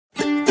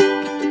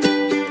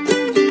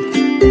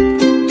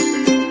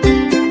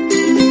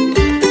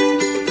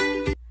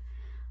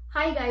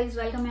guys,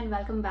 welcome and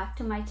welcome back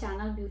to my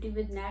channel Beauty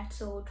with Nat.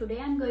 So today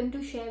I'm going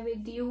to share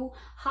with you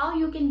how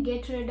you can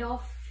get rid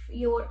of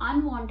your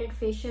unwanted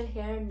facial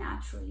hair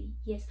naturally.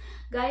 Yes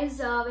guys,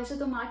 वैसे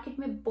तो market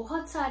में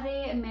बहुत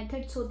सारे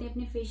methods होते हैं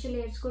अपने facial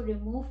hairs को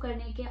remove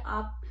करने के.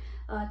 आप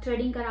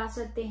थ्रेडिंग करा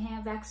सकते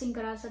हैं, वैक्सिंग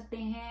करा सकते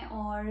हैं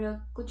और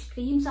कुछ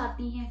क्रीम्स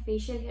आती हैं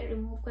फेशियल हेयर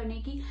रिमूव करने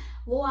की,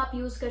 वो आप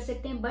यूज कर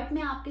सकते हैं. बट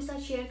मैं आपके साथ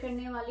शेयर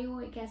करने वाली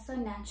हूँ एक ऐसा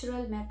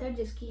नेचुरल मेथड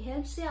जिसकी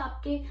हेल्प से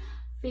आपके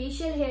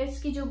फेशियल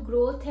हेयर्स की जो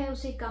ग्रोथ है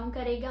उसे कम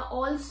करेगा.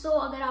 ऑल्सो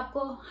अगर आपको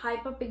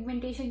हाइपर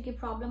पिगमेंटेशन की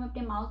प्रॉब्लम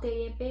अपने माउथ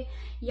एरिया पे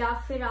या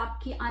फिर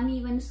आपकी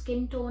अनइवन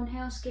स्किन टोन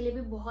है उसके लिए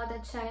भी बहुत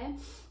अच्छा है.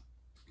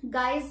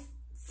 गाइज,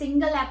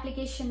 सिंगल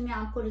एप्लीकेशन में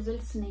आपको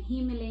रिजल्ट्स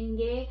नहीं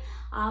मिलेंगे.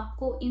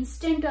 आपको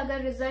इंस्टेंट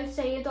अगर रिजल्ट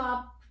चाहिए तो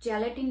आप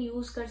जेलेटिन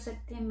यूज कर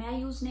सकते हैं. मैं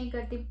यूज नहीं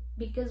करती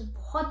बिकॉज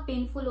बहुत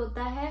पेनफुल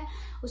होता है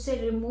उसे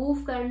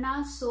रिमूव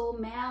करना. सो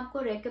मैं आपको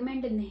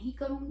रेकमेंड नहीं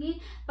करूंगी,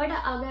 बट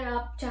अगर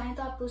आप चाहें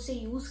तो आप उसे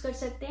यूज कर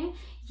सकते हैं.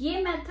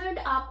 ये मेथड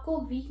आपको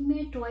वीक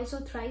में ट्वाइस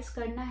और थ्राइस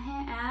करना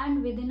है and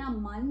with in a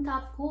month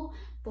आपको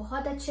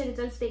बहुत अच्छे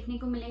रिजल्ट्स देखने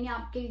को मिलेंगे.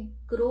 आपके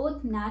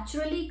ग्रोथ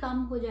नेचुरली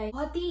कम हो जाएगी.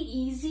 बहुत ही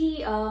इजी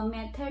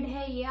मेथड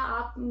है ये.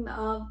 आप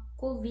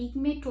को वीक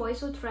में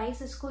ट्वाइस और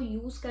थ्राइस इसको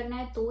यूज करना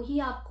है तो ही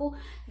आपको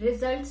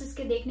रिजल्ट्स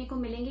इसके देखने को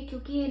मिलेंगे,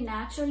 क्योंकि ये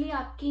नेचुरली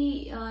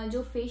आपकी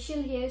जो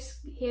फेशियल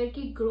हेयर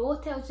की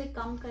ग्रोथ है उसे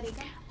कम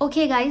करेगा.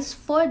 Okay guys,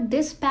 for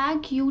this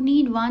pack you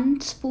need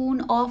 1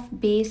 spoon of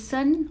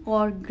बेसन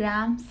और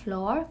ग्राम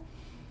floor.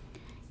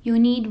 You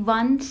need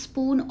 1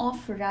 spoon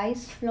of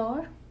rice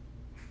flour.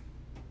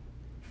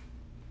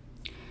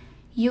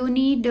 You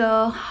need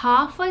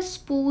half a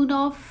spoon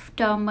of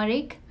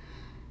turmeric.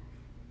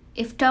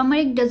 If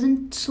turmeric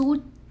doesn't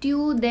suit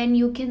you, then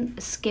you can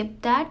skip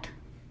that.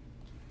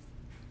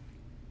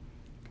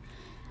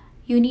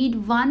 You need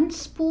 1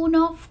 spoon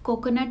of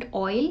coconut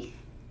oil.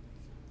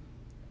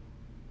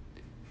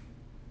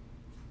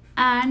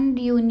 And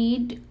you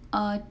need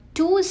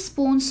 2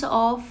 spoons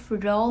of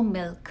raw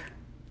milk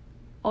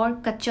or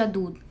kacha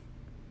doodh.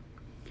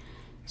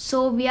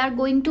 So we are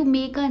going to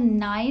make a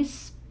nice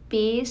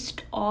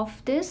paste of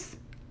this.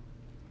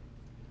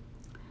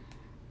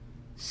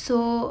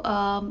 So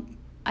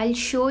I'll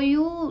show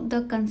you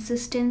the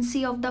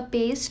consistency of the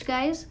paste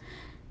guys.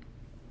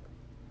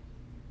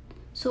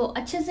 So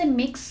अच्छे से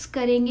mix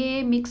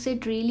करेंगे, mix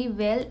it really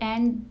well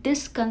and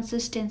this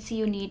consistency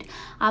you need.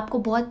 आपको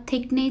बहुत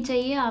thick नहीं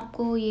चाहिए,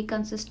 आपको ये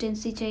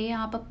consistency चाहिए.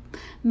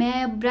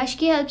 मैं ब्रश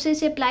की हेल्प से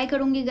इसे अप्लाई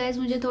करूँगी गाइज.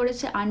 मुझे थोड़े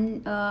से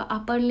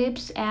upper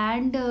lips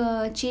and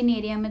chin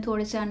area में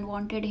थोड़े से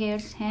अनवांटेड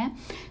हेयर्स हैं,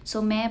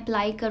 सो मैं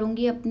अप्लाई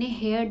करूँगी अपने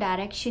हेयर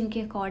डायरेक्शन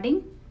के अकॉर्डिंग.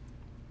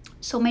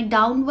 सो मैं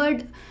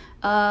डाउनवर्ड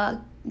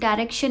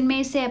डायरेक्शन में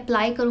इसे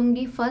अप्लाई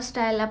करूँगी. First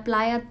I will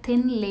apply a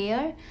thin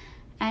layer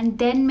and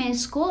then मैं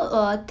इसको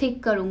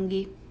थिक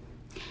करूँगी.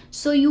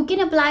 So you can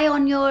apply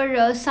on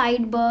your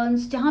side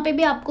Burns, जहाँ पे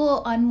भी आपको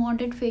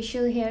अनवांटेड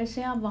फेशियल हेयर्स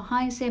हैं आप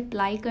वहाँ इसे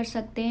अप्लाई कर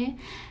सकते हैं.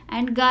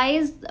 एंड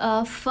गाइज,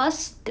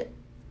 फर्स्ट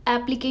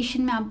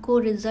एप्लीकेशन में आपको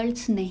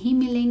रिजल्ट्स नहीं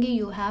मिलेंगे.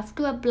 You have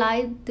to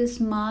apply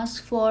this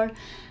mask for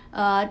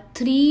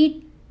 3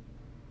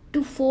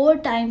 to 4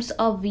 times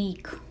a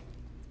week.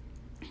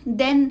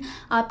 Then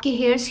आपके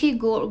हेयर्स की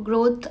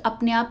ग्रोथ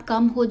अपने आप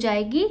कम हो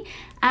जाएगी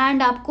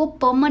एंड आपको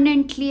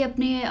परमानेंटली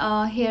अपने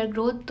हेयर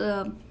ग्रोथ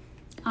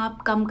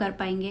आप कम कर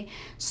पाएंगे.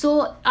 सो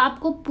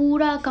आपको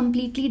पूरा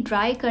कंप्लीटली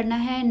ड्राई करना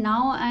है.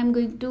 Now I am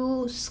going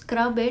to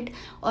scrub it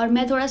और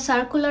मैं थोड़ा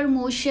सर्कुलर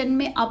मोशन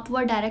में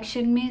अपवर्ड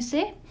डायरेक्शन में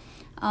इसे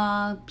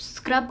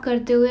स्क्रब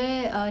करते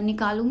हुए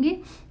निकालूंगी,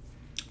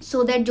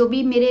 सो दैट जो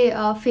भी मेरे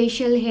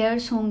फेशियल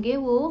हेयर्स होंगे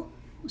वो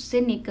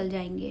उससे निकल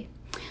जाएंगे.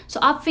 सो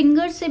आप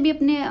फिंगर से भी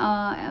अपने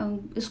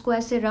इसको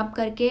ऐसे रब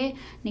करके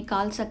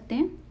निकाल सकते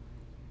हैं.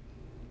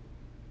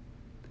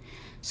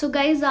 सो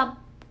गाइज,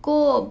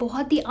 आपको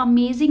बहुत ही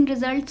अमेजिंग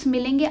रिजल्ट्स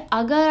मिलेंगे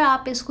अगर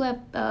आप इसको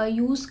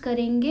यूज़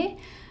करेंगे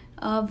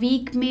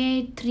वीक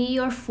में 3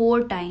 or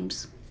 4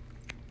 times.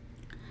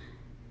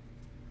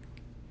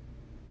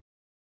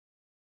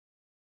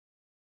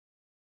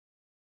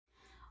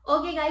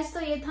 ओके गाइज, तो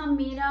ये था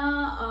मेरा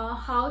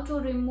how to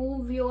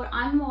remove your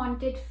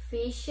unwanted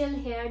facial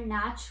hair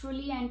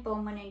naturally and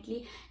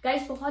permanently.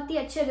 Guys, बहुत ही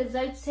अच्छे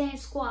रिजल्ट्स हैं.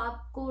 इसको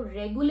आपको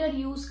रेगुलर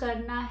यूज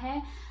करना है.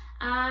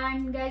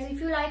 And guys,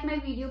 if you like my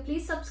video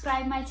please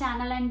subscribe my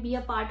channel and be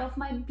a part of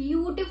my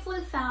beautiful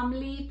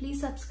family.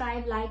 Please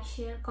subscribe, like,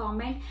 share,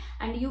 comment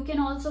and you can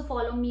also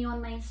follow me on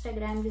my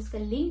Instagram, जिसका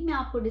link मैं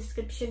आपको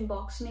description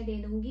box में दे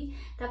दूंगी.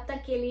 तब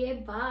तक के लिए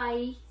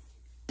bye.